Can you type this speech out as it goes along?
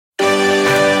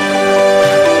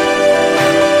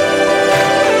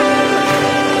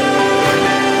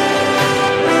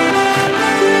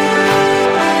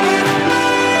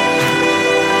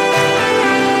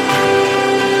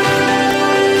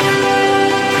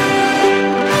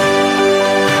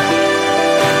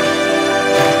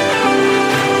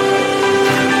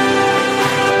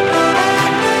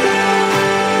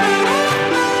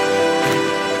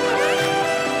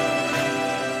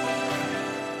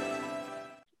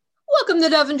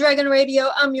Welcome to Dove and Dragon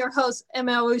Radio. I'm your host,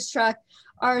 M.L.Ruscsak.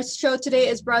 Our show today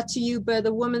is brought to you by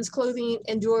the Women's Clothing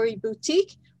and Jewelry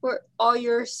Boutique for all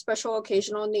your special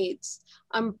occasional needs.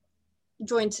 I'm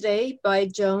joined today by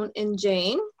Joan and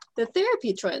Jane, the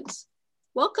therapy twins.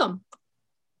 Welcome.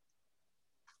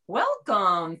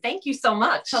 Welcome. Thank you so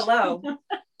much. Hello.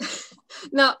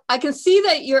 Now, I can see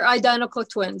that you're identical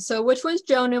twins. So which one's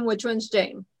Joan and which one's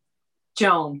Jane?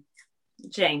 Joan.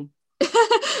 Jane.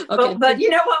 Okay. But you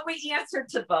know what? We answered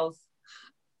to both.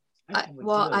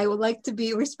 I would like to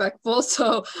be respectful,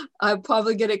 so I'll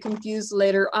probably get it confused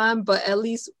later on, but at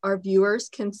least our viewers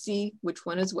can see which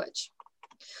one is which.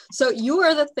 So you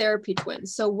are the therapy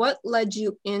twins. So what led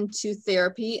you into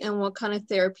therapy and what kind of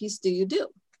therapies do you do?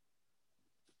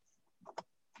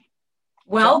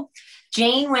 Well,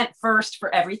 Jane went first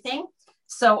for everything.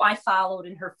 So I followed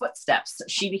in her footsteps.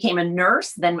 She became a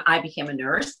nurse, then I became a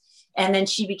nurse. And then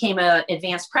she became an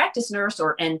advanced practice nurse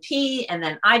or NP. And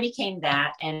then I became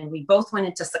that. And we both went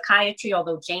into psychiatry,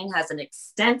 although Jane has an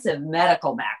extensive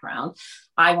medical background.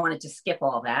 I wanted to skip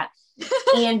all that.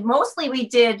 And mostly we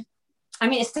did,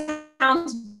 it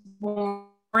sounds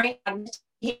boring,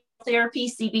 therapy,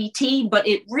 CBT, but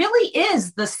it really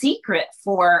is the secret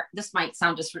for, this might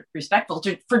sound disrespectful,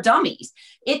 for dummies.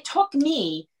 It took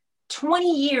me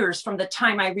 20 years from the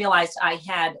time I realized I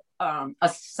had a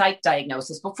psych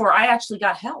diagnosis before I actually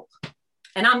got help.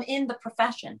 And I'm in the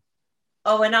profession.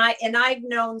 Oh, and I've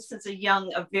known since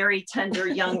a very tender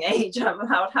young age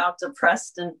about how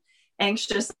depressed and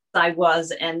anxious I was.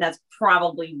 And that's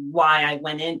probably why I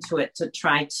went into it, to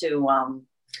try to,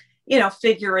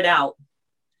 figure it out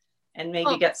and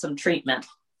maybe get some treatment.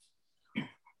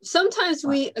 Sometimes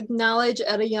we acknowledge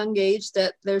at a young age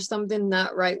that there's something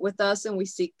not right with us and we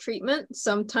seek treatment.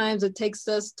 Sometimes it takes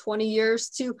us 20 years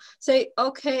to say,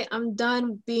 okay, I'm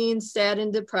done being sad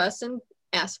and depressed, and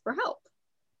ask for help.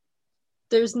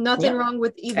 There's nothing wrong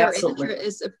with either. Absolutely.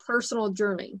 It's a personal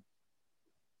journey.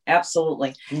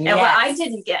 Absolutely. Yes. And I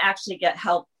didn't actually get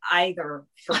help either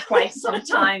for quite some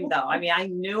time, though. I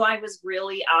knew I was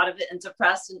really out of it and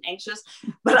depressed and anxious,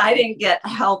 but I didn't get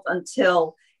help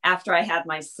until after I had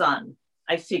my son.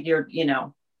 I figured,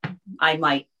 I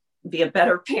might be a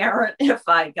better parent if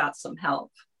I got some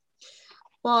help.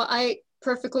 Well, I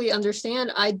perfectly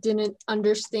understand. I didn't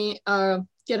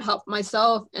get help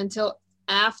myself until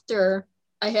after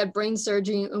I had brain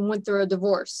surgery and went through a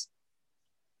divorce.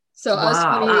 So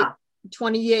I was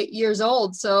 28 years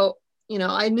old. So,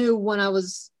 I knew when I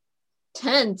was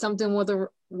 10, something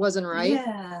wasn't right.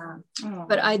 Yeah. Oh.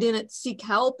 But I didn't seek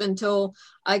help until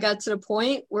I got to the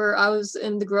point where I was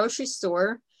in the grocery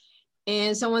store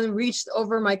and someone reached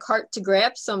over my cart to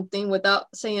grab something without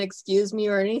saying excuse me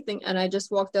or anything. And I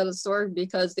just walked out of the store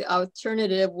because the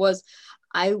alternative was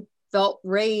I felt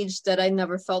rage that I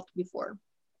never felt before.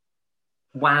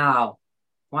 Wow.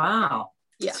 Yeah.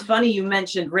 It's funny you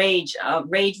mentioned rage.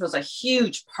 Rage was a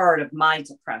huge part of my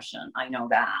depression. I know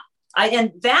that.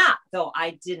 And that, though,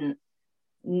 I didn't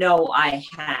know I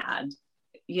had.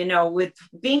 With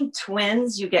being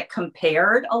twins, you get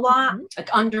compared a lot, like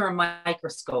under a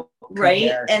microscope, right?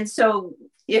 Compared. And so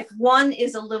if one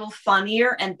is a little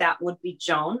funnier, and that would be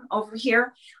Joan over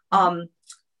here,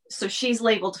 so she's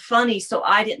labeled funny, so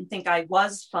I didn't think I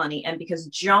was funny. And because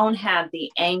Joan had the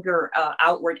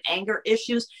outward anger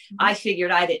issues, I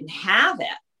figured I didn't have it.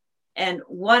 And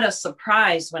what a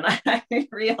surprise when I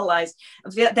realized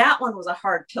that one was a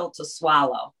hard pill to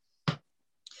swallow.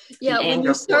 Yeah, when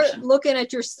you start looking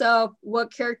at yourself,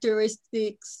 what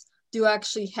characteristics do you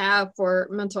actually have for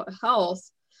mental health?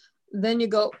 Then you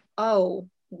go, oh,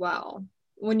 wow.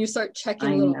 When you start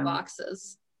checking little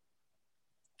boxes.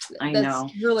 I know.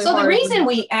 Really so hard. The reason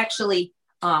we actually,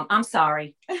 I'm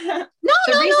sorry. No,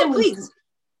 please.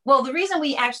 Well, the reason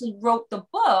we actually wrote the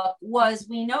book was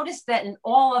we noticed that in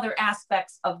all other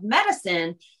aspects of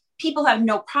medicine, people have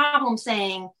no problem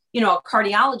saying, a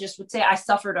cardiologist would say, I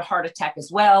suffered a heart attack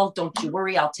as well. Don't you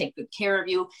worry, I'll take good care of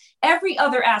you. Every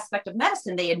other aspect of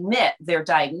medicine, they admit their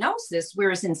diagnosis,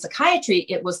 whereas in psychiatry,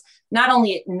 it was not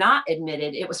only not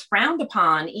admitted, it was frowned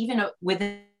upon, even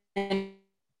within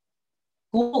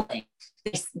schooling.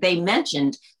 They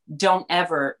mentioned, don't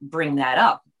ever bring that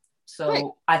up. So right.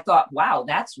 I thought, wow,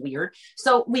 that's weird.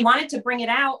 So we wanted to bring it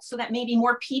out so that maybe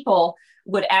more people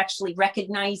would actually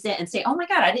recognize it and say, oh my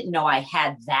God, I didn't know I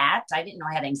had that. I didn't know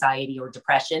I had anxiety or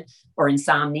depression or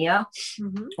insomnia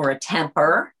or a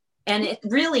temper. And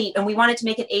we wanted to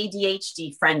make it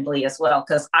ADHD friendly as well,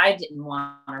 because I didn't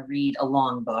want to read a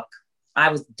long book. I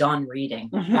was done reading.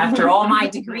 After all my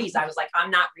degrees, I was like, I'm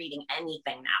not reading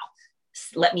anything now.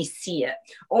 let me see it.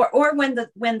 Or when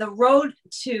the road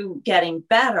to getting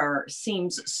better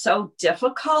seems so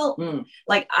difficult.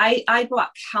 Like I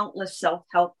bought countless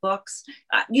self-help books.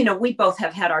 We both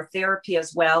have had our therapy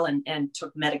as well, and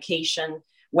took medication,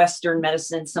 Western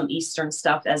medicine, some Eastern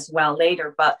stuff as well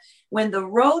later. But when the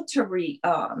road to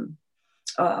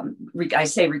I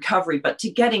say recovery, but to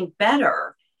getting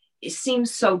better, it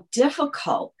seems so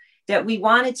difficult, that we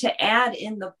wanted to add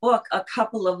in the book a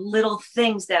couple of little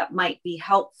things that might be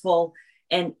helpful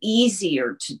and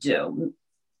easier to do.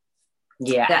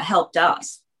 Yeah. That helped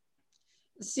us.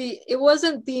 See, it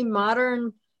wasn't the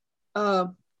modern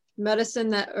medicine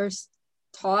that are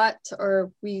taught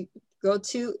or we go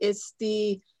to. It's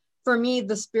for me,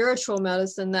 the spiritual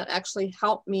medicine that actually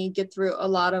helped me get through a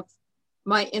lot of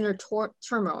my inner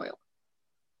turmoil.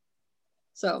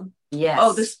 So, yes.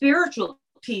 Oh, the spiritual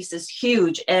piece is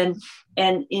huge. And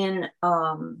in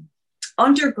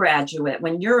undergraduate,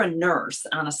 when you're a nurse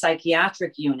on a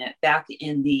psychiatric unit back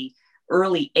in the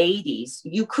early 80s,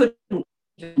 you couldn't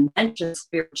even mention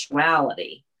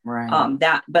spirituality. Right.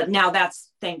 But now that's,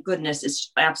 thank goodness,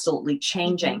 is absolutely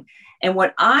changing. Mm-hmm. And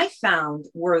what I found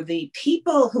were the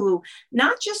people who,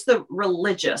 not just the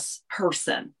religious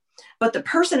person, but the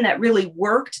person that really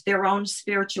worked their own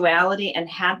spirituality and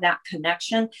had that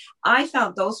connection, I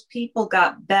found those people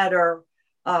got better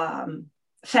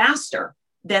faster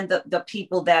than the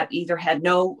people that either had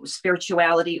no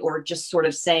spirituality or just sort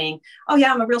of saying, oh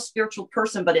yeah, I'm a real spiritual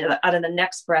person, but out of the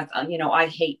next breath, I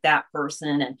hate that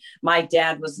person. And my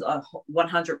dad was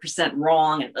 100%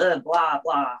 wrong, and blah,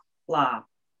 blah, blah.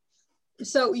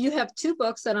 So you have two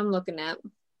books that I'm looking at,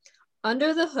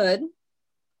 Under the Hood,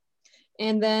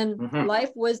 and then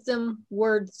Life Wisdom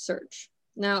Word Search.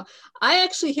 Now,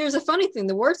 here's a funny thing.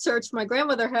 The word search my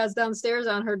grandmother has downstairs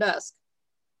on her desk.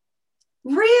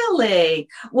 Really?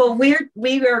 Well,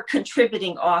 we were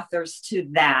contributing authors to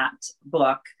that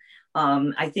book.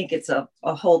 I think it's a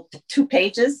whole 2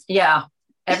 pages. Yeah.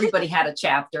 Everybody had a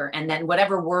chapter. And then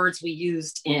whatever words we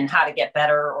used in How to Get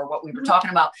Better or what we were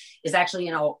talking about is actually,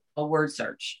 a word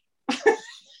search.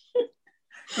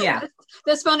 Yeah.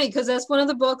 That's funny, because that's one of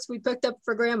the books we picked up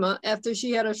for Grandma after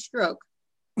she had a stroke.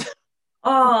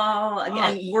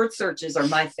 And word searches are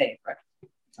my favorite.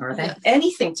 Are they? Yes.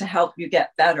 Anything to help you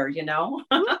get better,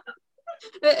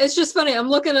 It's just funny. I'm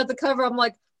looking at the cover. I'm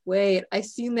like, wait, I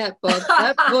seen that book.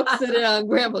 That book's sitting on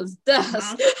Grandma's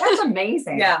desk. That's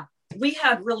amazing. Yeah. We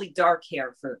had really dark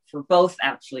hair for both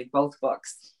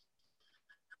books.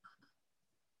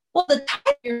 Well, the title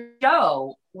of your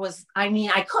show was,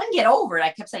 I couldn't get over it. I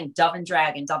kept saying Dove and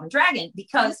Dragon,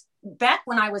 because back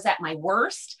when I was at my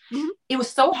worst, it was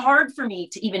so hard for me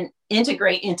to even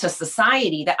integrate into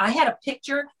society that I had a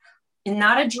picture, and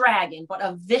not a dragon, but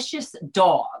a vicious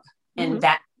dog. And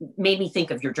that made me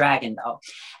think of your dragon, though.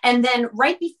 And then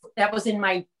right before, that was in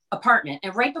my apartment.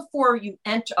 And right before you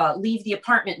leave the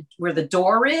apartment where the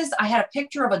door is, I had a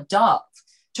picture of a dove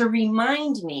to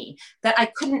remind me that I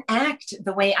couldn't act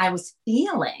the way I was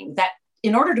feeling, that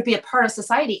in order to be a part of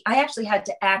society, I actually had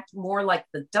to act more like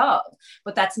the dove,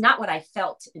 but that's not what I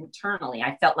felt internally.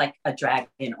 I felt like a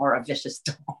dragon or a vicious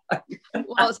dog.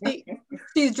 Well,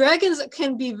 these dragons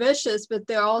can be vicious, but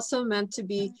they're also meant to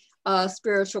be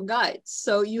spiritual guides.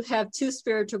 So you have 2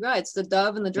 spiritual guides, the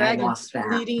dove and the dragon,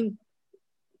 leading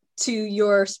to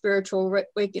your spiritual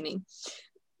awakening.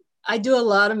 I do a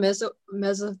lot of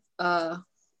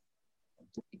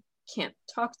can't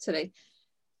talk today.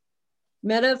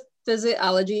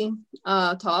 Metaphysiology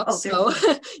talks. So,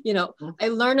 I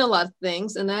learn a lot of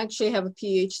things, and I actually have a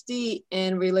PhD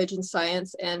in religion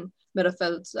science and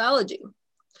metaphysiology.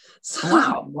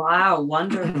 So, wow,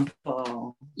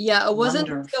 wonderful. Yeah, it wasn't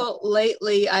until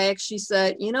lately I actually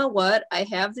said, you know what? I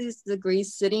have these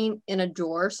degrees sitting in a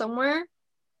drawer somewhere.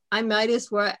 I might as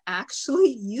well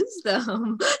actually use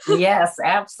them. Yes,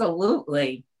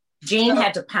 absolutely. Jane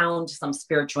had to pound some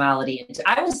spirituality into.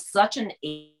 I was such an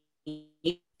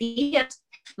atheist.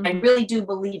 I really do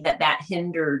believe that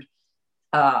hindered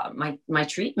my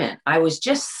treatment. I was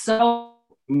just so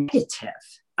negative.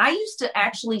 I used to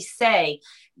actually say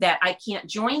that I can't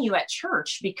join you at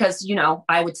church because,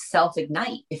 I would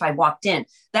self-ignite if I walked in.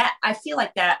 That I feel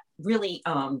like that really,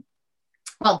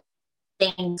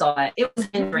 things on it. It was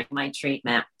hindering my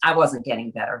treatment. I wasn't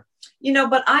getting better.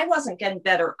 But I wasn't getting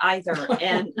better either.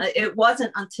 And it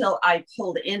wasn't until I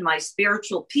pulled in my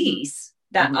spiritual peace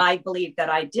that I believed that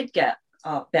I did get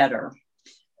better.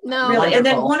 No, really. Wonderful. And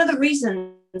then one of the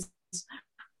reasons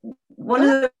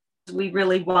we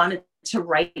really wanted to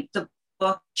write the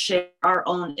book, share our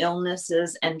own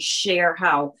illnesses and share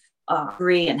how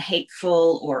angry and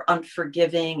hateful or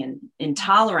unforgiving and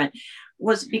intolerant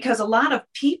was because a lot of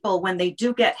people, when they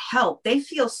do get help, they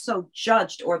feel so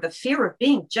judged, or the fear of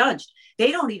being judged.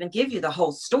 They don't even give you the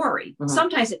whole story. Mm-hmm.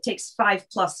 Sometimes it takes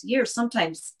 5+ years,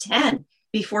 sometimes 10,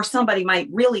 before somebody might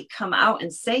really come out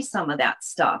and say some of that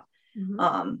stuff.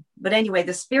 Mm-hmm. But anyway,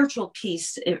 the spiritual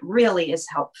piece, it really is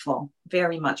helpful,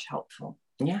 very much helpful.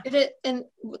 Yeah. And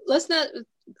let's not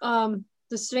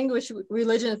distinguish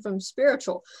religion from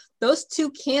spiritual. Those two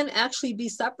can actually be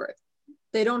separate.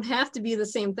 They don't have to be the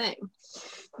same thing,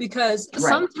 because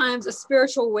sometimes a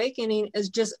spiritual awakening is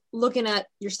just looking at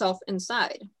yourself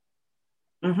inside.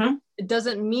 Mm-hmm. It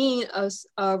doesn't mean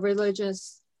a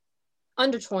religious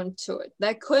undertone to it.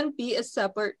 That couldn't be a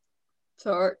separate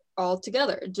part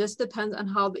altogether. It just depends on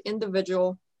how the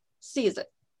individual sees it.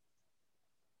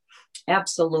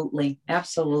 Absolutely.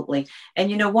 Absolutely.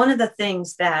 And one of the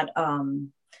things that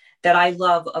I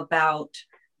love about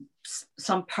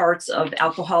some parts of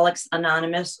Alcoholics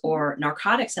Anonymous or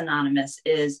Narcotics Anonymous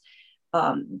is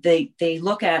they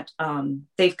look at,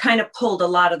 they've kind of pulled a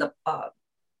lot of the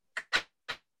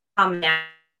commonalities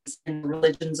in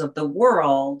religions of the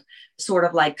world, sort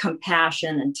of like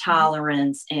compassion and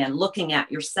tolerance and looking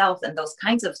at yourself and those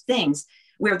kinds of things,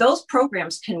 where those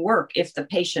programs can work if the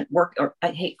patient or I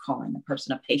hate calling the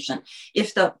person a patient,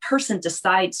 if the person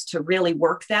decides to really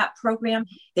work that program,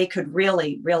 they could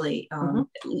really, really,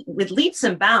 with leaps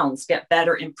and bounds, get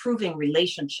better, improving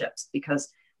relationships, because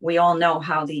we all know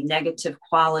how the negative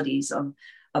qualities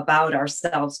about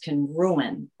ourselves can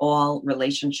ruin all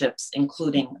relationships,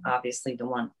 including obviously the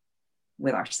one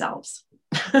with ourselves.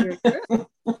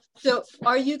 So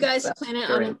are you guys planning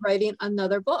on writing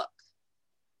another book?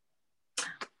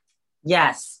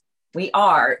 Yes, we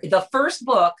are. The first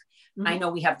book, I know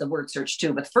we have the word search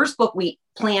too, but the first book we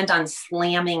planned on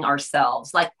slamming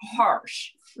ourselves, like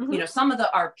harsh. Some of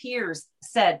our peers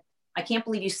said, I can't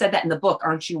believe you said that in the book.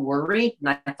 Aren't you worried?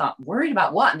 And I thought, worried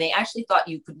about what? And they actually thought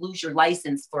you could lose your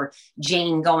license for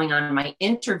Jane going on my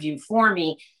interview for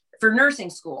me for nursing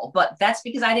school. But that's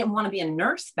because I didn't want to be a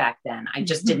nurse back then. I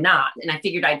just did not. And I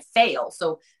figured I'd fail.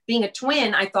 So being a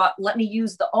twin, I thought, let me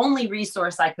use the only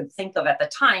resource I could think of at the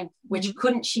time, which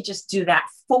couldn't she just do that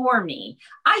for me?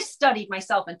 I studied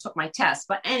myself and took my test.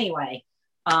 But anyway,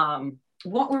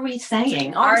 what were we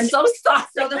saying? I'm so sorry.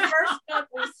 So the first book,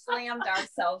 we slammed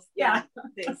ourselves. Yeah.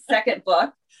 The second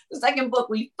book,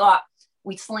 we thought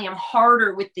we'd slam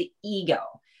harder with the ego,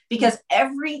 because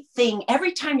every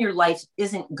time your life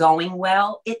isn't going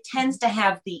well, it tends to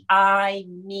have the I,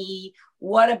 me,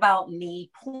 what about me,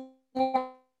 poor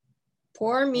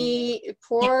me,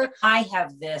 poor I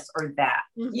have this or that.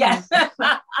 Mm-hmm. Yes.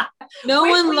 No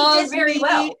one loves me.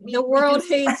 Well. The world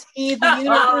hates me. The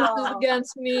universe is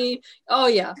against me. Oh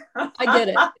yeah, I get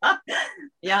it.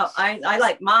 Yeah, I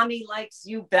like mommy likes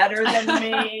you better than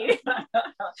me.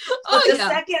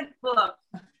 Second book,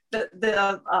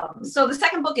 so the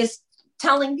second book is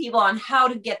telling people on how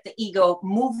to get the ego,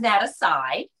 move that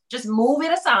aside, just move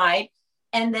it aside,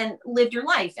 and then live your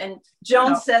life. And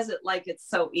Joan says it like it's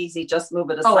so easy, just move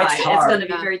it aside. Oh, it's going to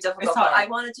be very difficult. But I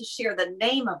wanted to share the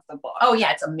name of the book. Oh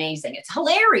yeah, it's amazing. It's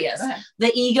hilarious.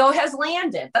 The ego has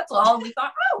landed. That's all. We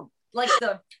thought, like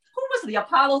who was the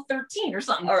Apollo 13 or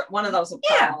something? Or one of those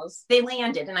Apollos. Yeah, they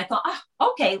landed. And I thought,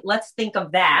 okay, let's think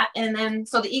of that. And then,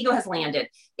 so the ego has landed.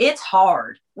 It's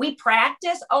hard. We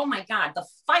practice. Oh my God, the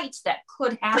fights that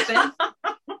could happen.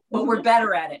 But we're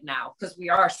better at it now because we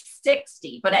are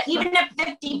 60. But even at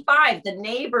 55, the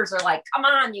neighbors are like, come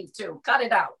on, you two, cut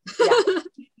it out. Yeah.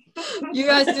 You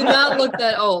guys do not look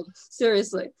that old.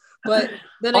 Seriously. But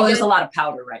then again, there's a lot of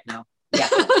powder right now. Yeah,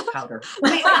 powder.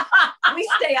 We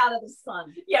stay out of the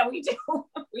sun. Yeah, we do.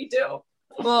 We do.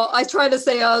 Well, I try to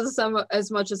stay out of the sun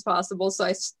as much as possible. So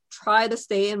I try to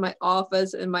stay in my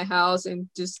office, in my house, and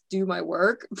just do my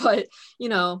work. But,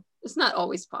 it's not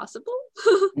always possible.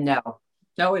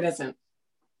 No, it isn't.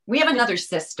 We have another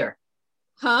sister.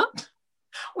 Huh?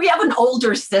 We have an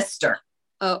older sister.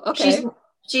 Oh, okay.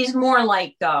 She's more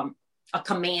like a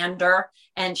commander.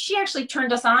 And she actually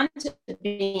turned us on to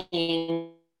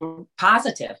being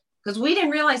positive, because we didn't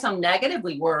realize how negative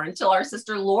we were until our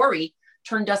sister Lori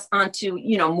turned us on to,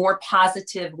 more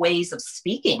positive ways of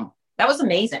speaking. That was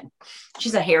amazing.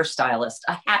 She's a hairstylist,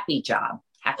 a happy job.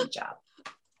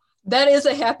 That is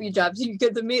a happy job. You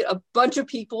get to meet a bunch of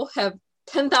people, have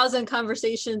 10,000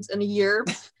 conversations in a year,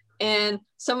 and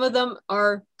some of them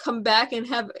come back and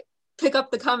pick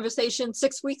up the conversation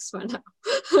 6 weeks from now.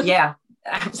 Yeah,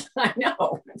 I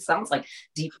know. It sounds like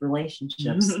deep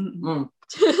relationships.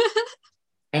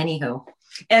 Anywho,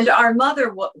 and our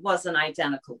mother was an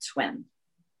identical twin.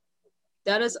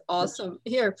 That is awesome.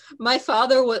 Here, my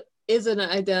father is an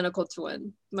identical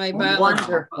twin. My biological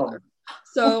wonderful father.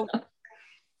 So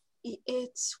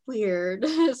it's weird.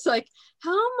 It's like,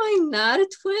 how am I not a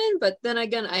twin? But then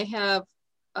again, I have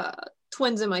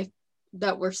twins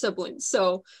that were siblings.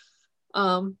 So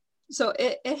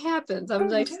it happens. I'm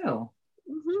like,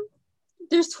 mm-hmm,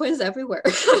 there's twins everywhere.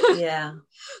 Yeah.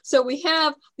 So we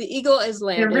have the eagle is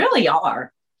landed. There really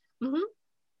are. Mm-hmm.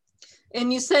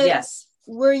 And you said, yes.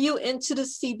 Were you into the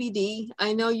CBD?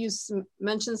 I know you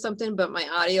mentioned something, but my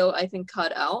audio, I think,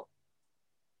 cut out.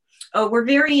 Oh, we're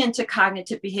very into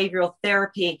cognitive behavioral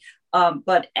therapy.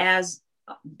 But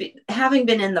having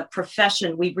been in the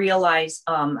profession, we realize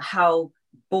how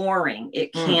boring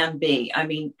it can be. I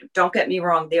mean, don't get me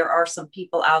wrong. There are some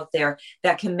people out there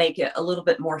that can make it a little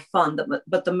bit more fun,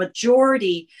 but the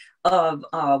majority of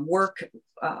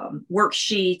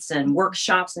worksheets and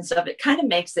workshops and stuff, it kind of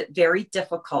makes it very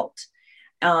difficult.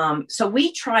 So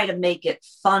we try to make it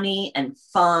funny and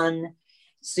fun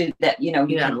so that, you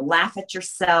can laugh at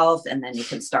yourself, and then you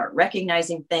can start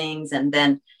recognizing things, and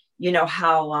then,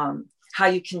 how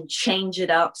you can change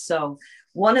it up. So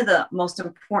one of the most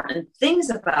important things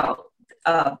about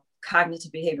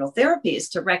cognitive behavioral therapy is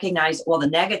to recognize all the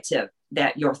negative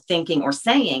that you're thinking or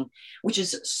saying, which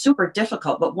is super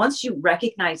difficult. But once you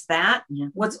recognize that,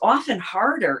 what's often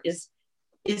harder is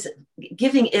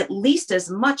giving at least as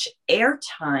much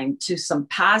airtime to some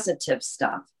positive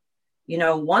stuff.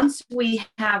 Once we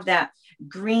have that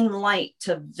green light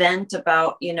to vent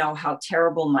about, how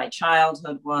terrible my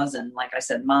childhood was. And like I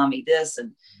said, mommy this,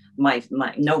 and my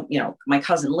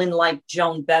cousin Lynn liked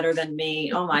Joan better than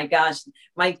me. Oh my gosh.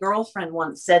 My girlfriend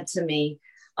once said to me,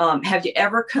 have you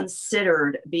ever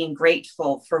considered being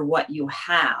grateful for what you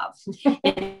have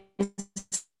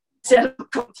instead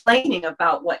of complaining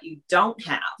about what you don't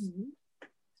have? Mm-hmm.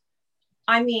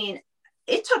 I mean,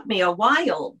 it took me a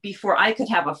while before I could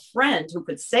have a friend who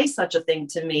could say such a thing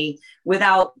to me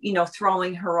without,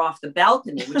 throwing her off the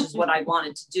balcony, which is what I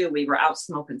wanted to do. We were out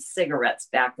smoking cigarettes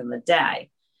back in the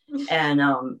day. And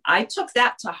I took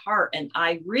that to heart, and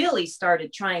I really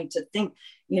started trying to think,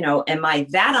 am I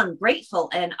that ungrateful?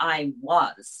 And I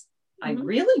was. I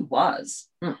really was.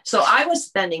 So I was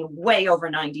spending way over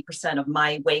 90% of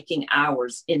my waking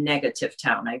hours in negative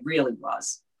town. I really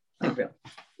was.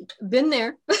 Been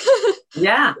there.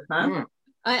 Yeah. Huh?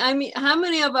 I mean, how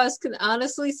many of us can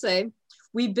honestly say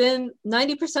we've been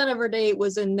 90% of our day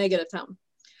was in negative town?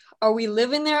 Are we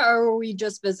living there, or are we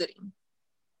just visiting?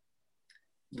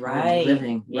 Right.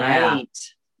 Living. Yeah. Right.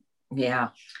 Yeah.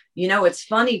 It's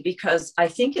funny because I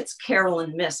think it's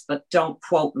Carolyn Miss, but don't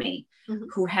quote me,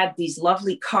 who had these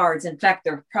lovely cards. In fact,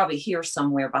 they're probably here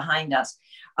somewhere behind us.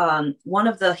 One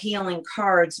of the healing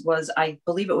cards was, I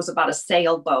believe it was about a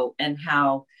sailboat, and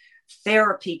how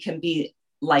therapy can be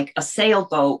like a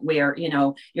sailboat where,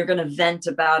 you're going to vent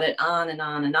about it on and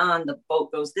on and on. The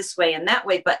boat goes this way and that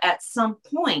way. But at some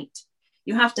point,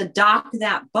 you have to dock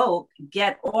that boat,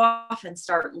 get off, and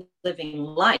start living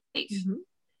life. Mm-hmm.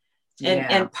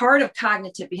 And part of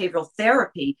cognitive behavioral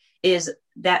therapy is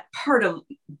that part of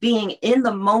being in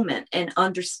the moment and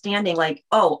understanding, like,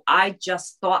 oh, I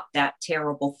just thought that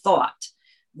terrible thought,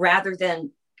 rather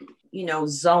than,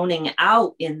 zoning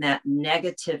out in that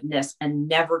negativeness and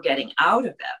never getting out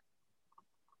of it.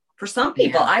 For some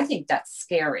people, I think that's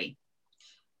scary.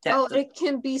 It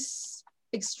can be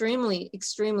extremely,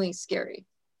 extremely scary.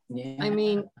 Yeah. I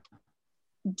mean,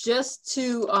 just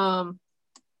to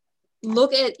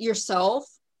look at yourself,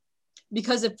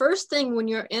 because the first thing when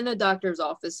you're in a doctor's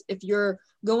office, if you're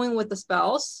going with a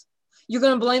spouse, you're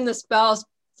going to blame the spouse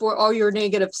for all your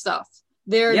negative stuff.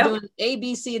 They're doing A,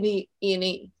 B, C, D, E, and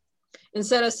E.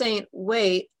 Instead of saying,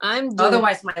 wait, I'm doing...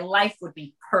 Otherwise, my life would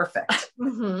be perfect.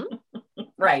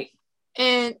 Right.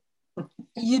 And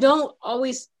you don't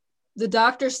always... The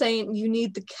doctor's saying you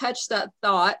need to catch that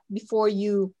thought before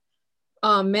you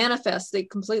manifest it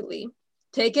completely.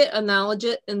 Take it, acknowledge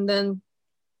it, and then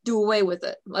do away with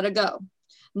it. Let it go.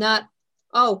 Not,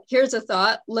 oh, here's a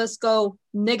thought. Let's go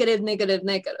negative, negative,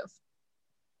 negative.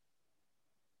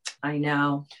 I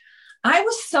know. I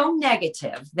was so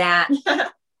negative that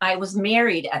I was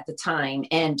married at the time,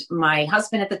 and my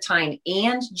husband at the time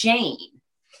and Jane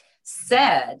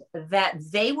said that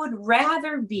they would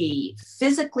rather be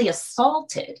physically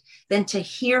assaulted than to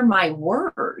hear my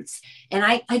words. And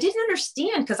I didn't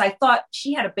understand, because I thought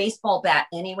she had a baseball bat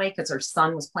anyway, because her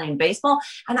son was playing baseball.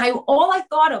 And all I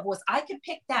thought of was I could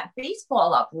pick that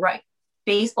baseball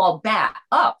bat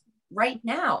up right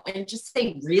now and just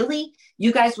say, really?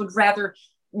 You guys would rather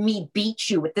me beat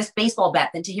you with this baseball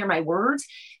bat than to hear my words?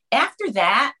 After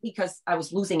that, because I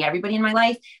was losing everybody in my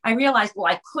life, I realized,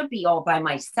 well, I could be all by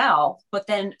myself. But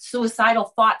then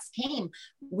suicidal thoughts came,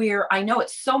 where I know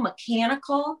it's so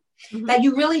mechanical that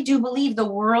you really do believe the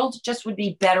world just would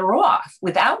be better off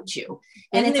without you.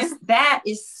 And that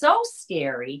is so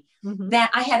scary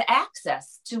that I had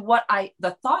access to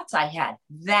the thoughts I had.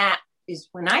 That is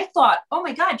when I thought, oh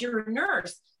my God, you're a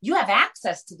nurse. You have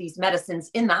access to these medicines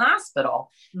in the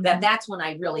hospital. That's when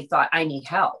I really thought I need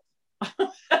help.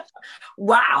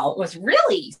 Wow. It was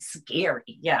really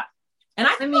scary. Yeah. And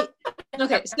I mean,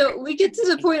 okay, so we get to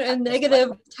the point in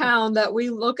negative town that we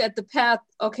look at the path.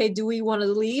 Okay, do we want to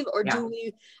leave, or do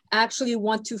we actually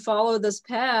want to follow this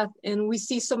path? And we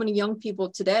see so many young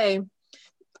people today.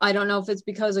 I don't know if it's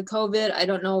because of COVID. I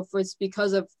don't know if it's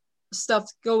because of stuff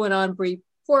going on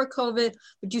before COVID,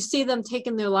 but you see them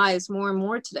taking their lives more and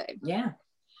more today. Yeah.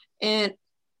 And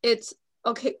it's,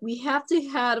 okay, we have to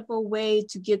have a way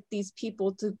to get these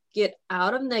people to get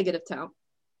out of negative town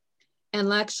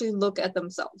and actually look at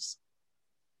themselves.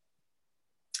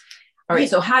 All right.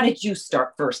 So how did you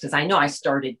start first? Because I know I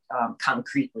started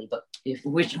concretely, but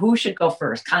who should go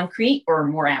first? Concrete or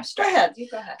more abstract? Go ahead. You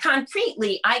go ahead.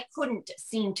 Concretely, I couldn't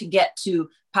seem to get to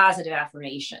positive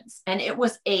affirmations. And it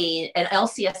was an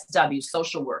LCSW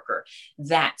social worker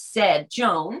that said,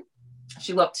 Joan,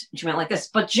 she went like this,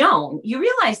 but Joan, you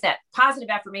realize that positive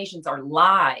affirmations are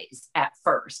lies at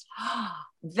first.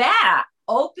 That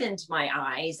opened my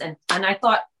eyes, and I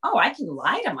thought, oh, I can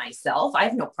lie to myself. I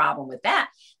have no problem with that.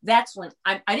 That's when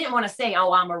I didn't want to say,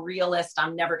 oh, I'm a realist.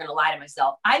 I'm never going to lie to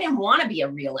myself. I didn't want to be a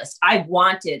realist. I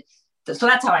wanted so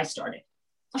that's how I started.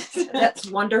 That's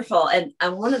wonderful. And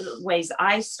one of the ways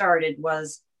I started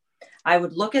was I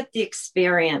would look at the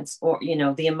experience, or,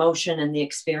 the emotion and the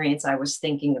experience I was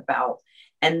thinking about.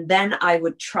 And then I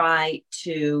would try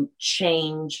to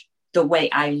change the way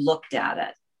I looked at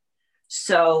it.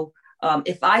 So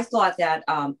if I thought that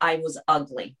I was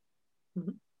ugly,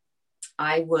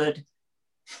 I would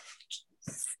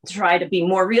try to be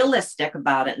more realistic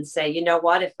about it and say, you know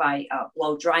what, if I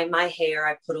blow dry my hair,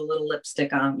 I put a little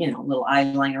lipstick on, a little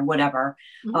eyeliner, whatever,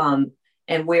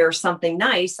 and wear something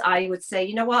nice, I would say,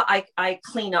 you know what, I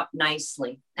clean up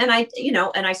nicely. And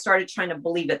I started trying to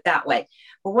believe it that way.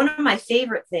 But one of my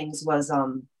favorite things was,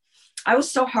 I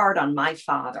was so hard on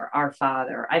our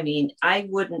father. I mean, I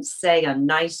wouldn't say a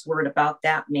nice word about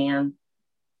that man.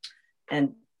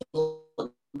 And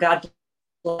God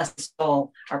bless his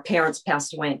soul. Our parents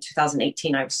passed away in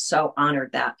 2018. I was so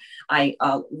honored that I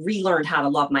relearned how to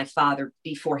love my father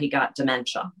before he got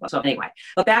dementia. So anyway,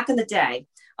 but back in the day,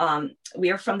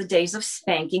 we are from the days of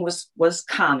spanking was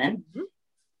common.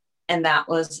 And that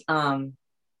was,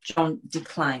 Joan,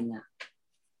 decline that.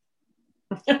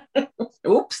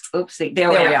 Oopsie. There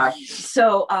we are.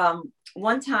 So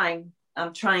one time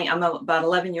I'm about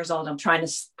 11 years old. I'm trying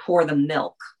to pour the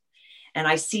milk, and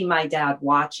I see my dad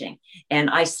watching, and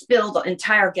I spilled the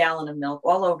entire gallon of milk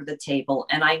all over the table.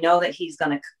 And I know that he's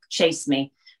going to chase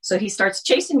me. So he starts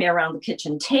chasing me around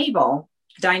the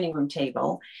dining room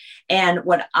table. And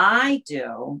what I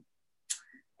do,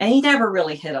 and he never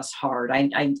really hit us hard.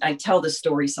 I tell this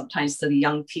story sometimes to the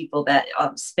young people that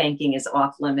spanking is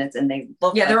off limits, and they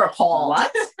look. Yeah, they're appalled.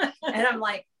 What? And I'm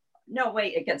like, no,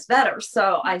 wait, it gets better.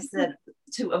 So I said,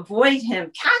 to avoid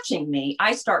him catching me,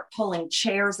 I start pulling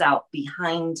chairs out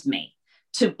behind me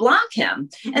to block him.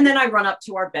 And then I run up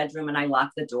to our bedroom and I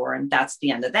lock the door, and that's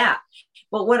the end of that.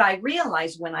 But what I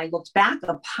realized when I looked back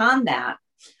upon that,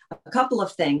 a couple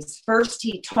of things. First,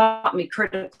 he taught me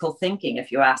critical thinking,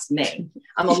 if you ask me.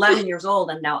 I'm 11 years old,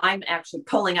 and now I'm actually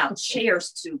pulling out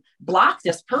chairs to block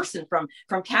this person from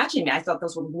catching me. I thought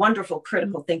those were wonderful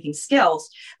critical thinking skills.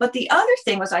 But the other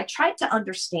thing was I tried to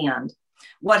understand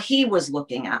what he was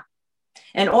looking at.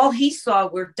 And all he saw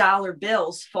were dollar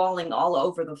bills falling all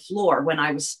over the floor when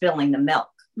I was spilling the milk.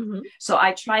 So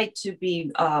I tried to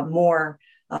be more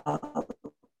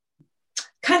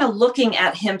kind of looking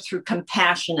at him through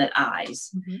compassionate eyes.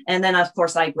 And then, of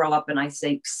course, I grow up and I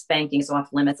say spanking is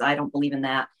off limits. I don't believe in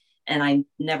that. And I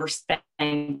never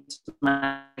spanked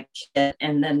my kid.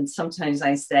 And then sometimes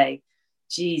I say,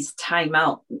 geez, time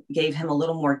out gave him a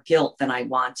little more guilt than I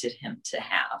wanted him to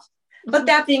have. But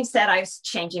that being said, I was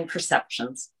changing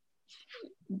perceptions.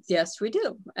 Yes, we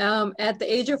do. At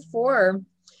the age of 4,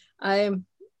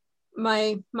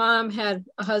 my mom had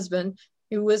a husband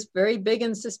who was very big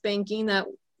into spanking that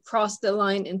crossed the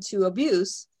line into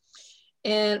abuse.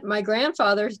 And my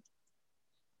grandfather,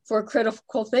 for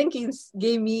critical thinking,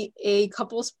 gave me a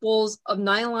couple spools of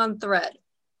nylon thread.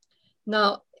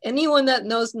 Now, anyone that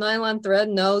knows nylon thread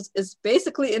knows it's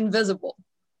basically invisible.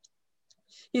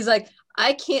 He's like,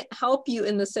 I can't help you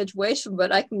in the situation,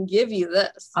 but I can give you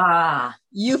this.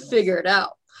 You figure it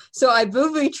out. So I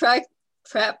booby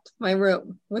trapped my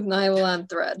room with nylon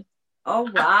thread. Oh,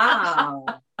 wow.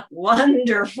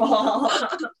 Wonderful.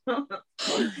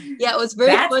 Yeah, it was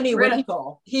very That's funny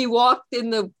critical. when he walked in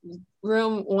the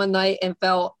room one night and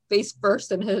fell face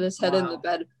first and hit his head in the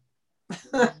bed.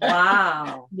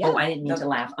 Wow. Yeah. Oh, I didn't mean to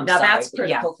laugh. I'm now sorry. that's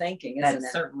critical thinking, isn't That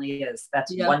it? certainly is.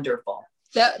 That's Yeah. wonderful.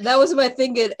 That was my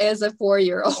thinking as a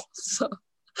 4-year-old. So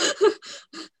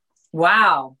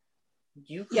Wow.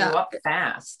 You grew Yeah. up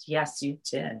fast. Yes, you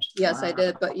did. yes, Wow. I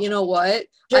did. But you know what?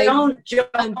 I'm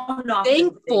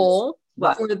Thankful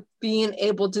What? for being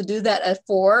able to do that at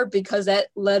 4, because that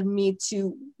led me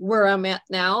to where I'm at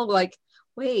now. Like,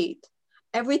 wait,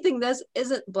 everything that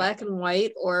isn't black and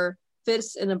white or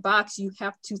fits in a box, you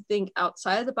have to think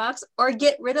outside the box or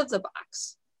get rid of the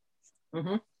box.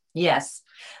 Mm-hmm. Yes.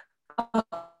 A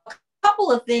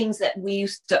couple of things that we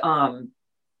used to,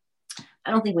 I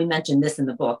don't think we mentioned this in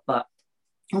the book, but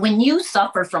when you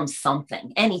suffer from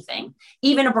something, anything,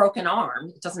 even a broken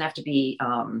arm, it doesn't have to be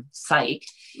psych,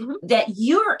 that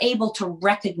you're able to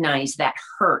recognize that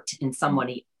hurt in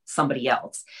somebody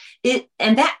else.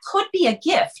 And that could be a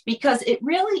gift, because it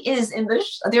really is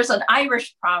there's an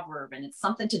Irish proverb, and it's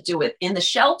something to do with, in the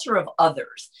shelter of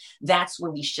others, that's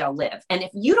where we shall live. And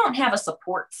if you don't have a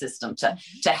support system to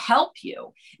help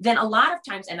you, then a lot of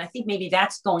times, and I think maybe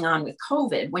that's going on with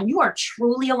COVID, when you are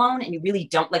truly alone and you really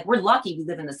don't, like, we're lucky we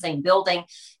live in the same building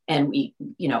and we,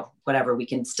 whatever, we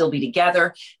can still be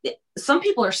together. Some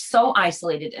people are so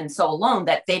isolated and so alone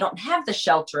that they don't have the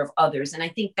shelter of others. And I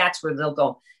think that's where they'll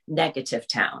go negative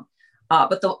town.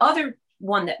 But the other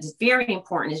one that is very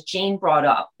important, as Jane brought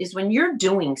up, is when you're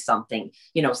doing something,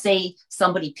 say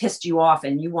somebody pissed you off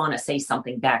and you want to say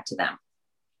something back to them,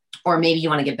 or maybe you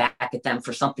want to get back at them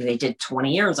for something they did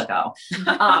 20 years ago.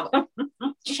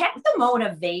 Check the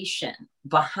motivation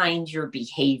behind your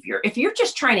behavior. If you're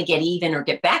just trying to get even or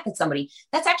get back at somebody,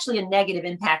 that's actually a negative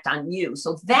impact on you.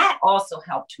 So that also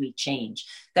helped me change.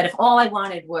 That if all I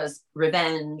wanted was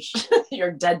revenge, you're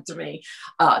dead to me,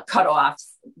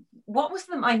 cut-offs, what was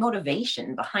my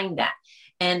motivation behind that?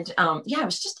 And I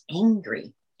was just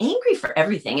angry for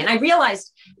everything. And I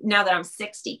realized now that I'm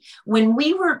 60, when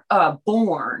we were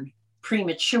born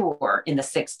premature in the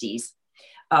 60s,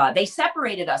 they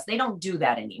separated us. They don't do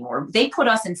that anymore. They put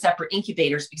us in separate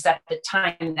incubators because at the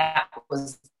time that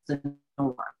was the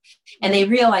norm. And they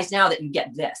realize now that you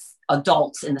get this: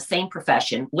 adults in the same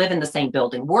profession, live in the same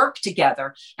building, work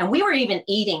together. And we were even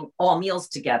eating all meals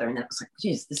together. And it was like,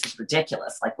 geez, this is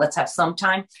ridiculous. Like, let's have some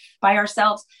time by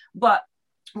ourselves. But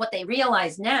what they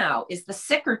realize now is the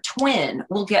sicker twin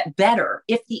will get better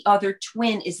if the other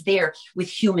twin is there with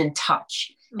human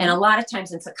touch. And a lot of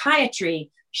times in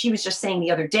psychiatry, she was just saying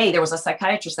the other day, there was a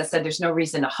psychiatrist that said there's no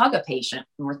reason to hug a patient.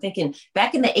 And we're thinking,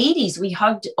 back in the 80s, we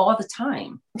hugged all the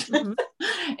time. And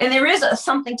there is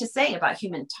something to say about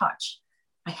human touch.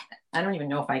 I don't even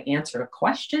know if I answered a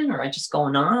question or I just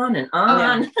going on and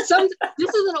on. This is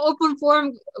an open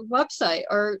forum website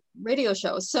or radio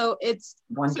show. So it's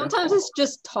wonderful. Sometimes it's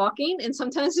just talking and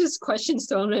sometimes there's questions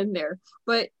thrown in there.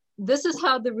 But this is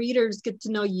how the readers get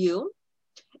to know you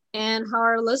and how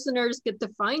our listeners get to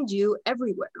find you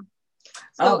everywhere.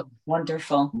 So,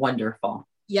 wonderful. Wonderful.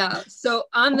 Yeah. So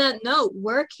on that note,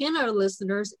 where can our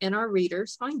listeners and our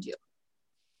readers find you?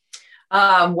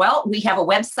 Well, we have a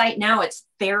website now. It's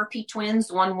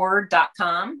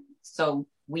therapytwins.com. So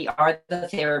we are the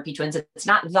Therapy Twins. It's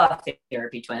not the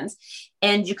Therapy Twins.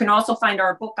 And you can also find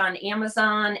our book on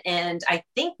Amazon. And I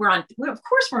think we're on Twitter,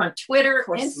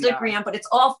 Instagram, but it's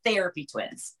all Therapy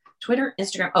Twins. Twitter,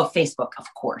 Instagram, Facebook,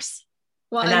 of course.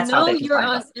 Well, I know you're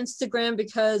on Instagram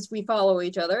because we follow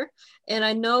each other. And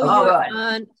I know you're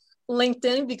on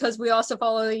LinkedIn because we also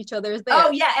follow each other there. Oh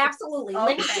yeah, absolutely.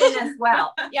 Okay. LinkedIn as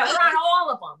well. Yeah, we're on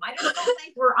all of them. I don't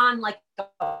think we're on like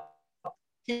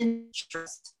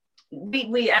Pinterest.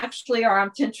 We actually are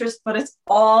on Pinterest, but it's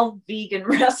all vegan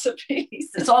recipes.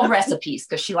 It's all recipes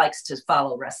because she likes to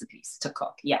follow recipes to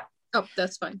cook. Yeah. Oh,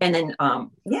 that's fine. And then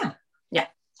yeah.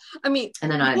 I mean, and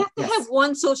then you have to have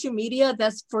one social media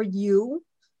that's for you.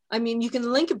 I mean, you can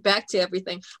link it back to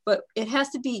everything, but it has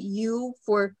to be you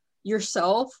for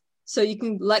yourself. So you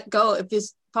can let go if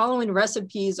it's following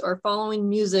recipes or following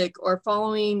music or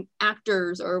following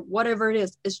actors or whatever it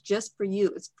is. It's just for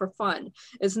you. It's for fun.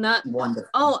 It's not, wonderful.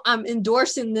 Oh, I'm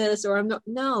endorsing this or I'm not.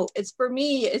 No, it's for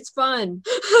me. It's fun.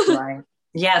 Right.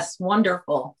 Yes.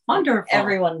 Wonderful. Wonderful.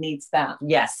 Everyone needs that.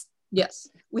 Yes. Yes.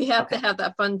 We have to have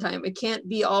that fun time. It can't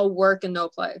be all work and no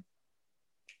play.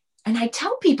 And I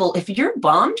tell people, if you're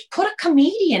bummed, put a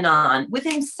comedian on.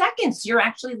 Within seconds, you're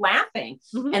actually laughing.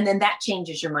 And then that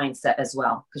changes your mindset as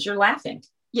well because you're laughing.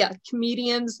 Yeah.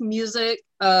 Comedians, music.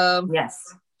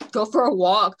 Yes. Go for a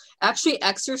walk. Actually,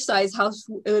 exercise helps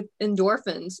with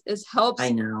endorphins. It helps. I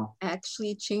know.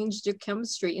 Actually change the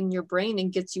chemistry in your brain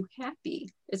and gets you happy.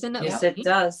 Isn't it? Yes, it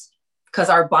does. Because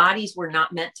our bodies were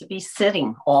not meant to be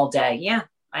sitting all day. Yeah,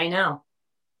 I know.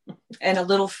 And a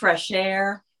little fresh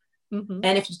air. Mm-hmm.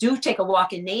 And if you do take a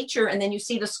walk in nature and then you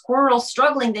see the squirrel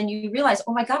struggling, then you realize,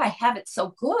 oh my God, I have it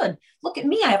so good. Look at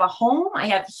me. I have a home. I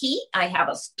have heat. I have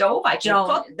a stove. I can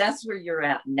cook. That's where you're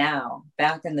at now.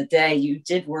 Back in the day, you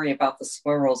did worry about the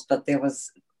squirrels, but there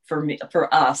was,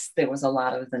 for us, there was a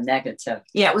lot of the negative.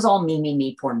 Yeah, it was all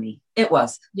me, poor me. It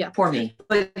was. Yeah. Poor me.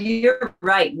 But you're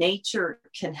right. Nature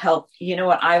can help. You know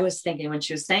what I was thinking when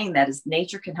she was saying that is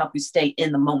nature can help you stay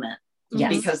in the moment.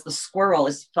 Yes. Because the squirrel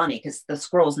is funny because the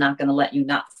squirrel's not going to let you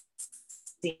not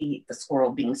see the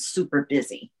squirrel being super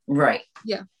busy. Right.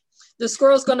 Yeah. The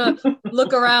squirrel's going to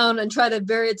look around and try to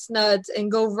bury its nuts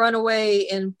and go run away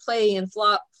and play and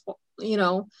flop,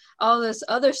 all this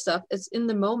other stuff. It's in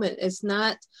the moment. It's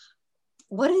not,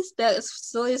 what is that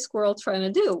silly squirrel trying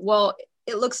to do? Well,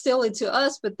 it looks silly to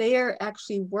us, but they are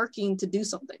actually working to do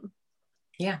something.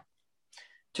 Yeah.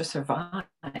 To survive.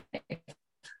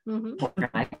 Mm-hmm.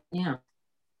 Yeah.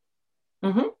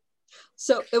 Mm-hmm.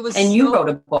 So it was. And you wrote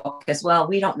a book as well.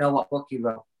 We don't know what book you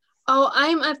wrote. Oh,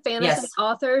 I'm a fantasy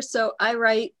author, so I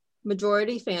write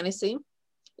majority fantasy,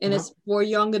 and it's for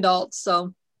young adults.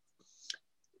 So,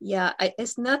 yeah,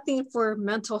 it's nothing for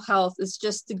mental health. It's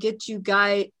just to get you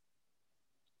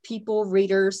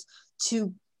readers,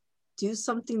 to do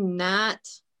something not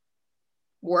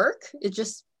work. It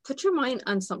just put your mind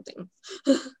on something.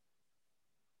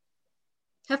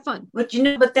 Have fun. But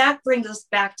that brings us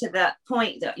back to that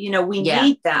point that, we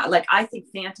need that. Like, I think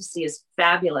fantasy is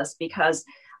fabulous because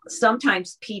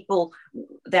sometimes people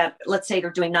that, let's say they're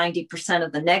doing 90%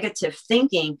 of the negative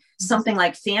thinking, something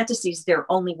like fantasy is their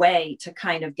only way to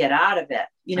kind of get out of it,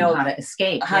 how to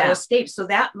escape. To escape. So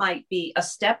that might be a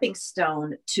stepping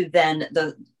stone to then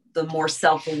the more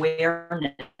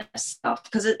self-awareness stuff.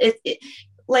 Because it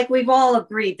like we've all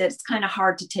agreed that it's kind of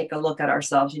hard to take a look at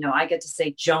ourselves. I get to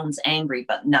say Joan's angry,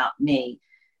 but not me.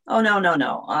 Oh,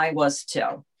 no. I was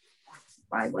too.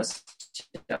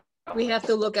 We have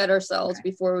to look at ourselves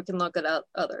before we can look at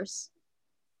others.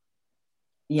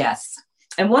 Yes.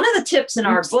 And one of the tips in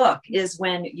our book is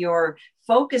when you're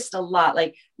focused a lot,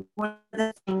 like one of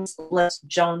the things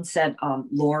Joan said,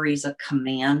 Lori's a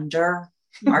commander,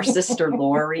 our sister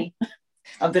Lori.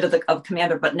 A bit of a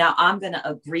commander, but now I'm going to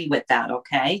agree with that.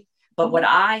 Okay. But what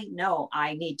I know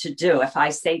I need to do, if I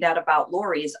say that about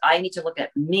Lori, is I need to look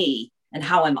at me and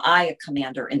how am I a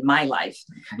commander in my life?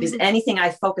 Because anything I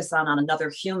focus on another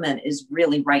human is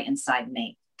really right inside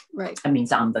me. Right. That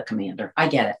means I'm the commander. I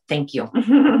get it. Thank you.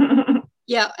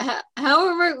 Yeah.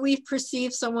 However we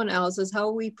perceive someone else is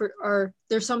how we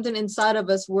there's something inside of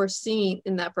us we're seeing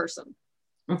in that person.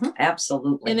 Mm-hmm.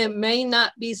 Absolutely. And it may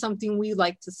not be something we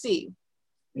like to see.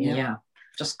 Yeah.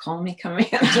 Just call me commander.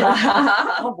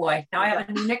 Oh boy. Now I have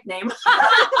a new nickname.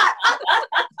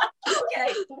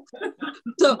 Okay.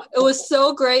 So it was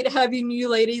so great having you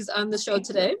ladies on the show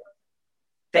today.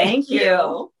 Thank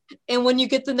you. And when you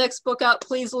get the next book out,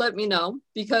 please let me know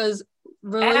because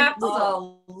really.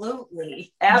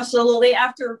 Absolutely.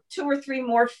 After 2 or 3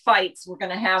 more fights, we're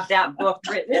going to have that book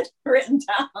written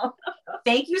down.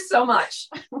 Thank you so much.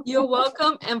 You're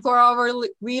welcome. And for our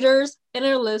readers and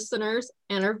our listeners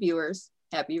and our viewers,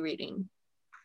 happy reading.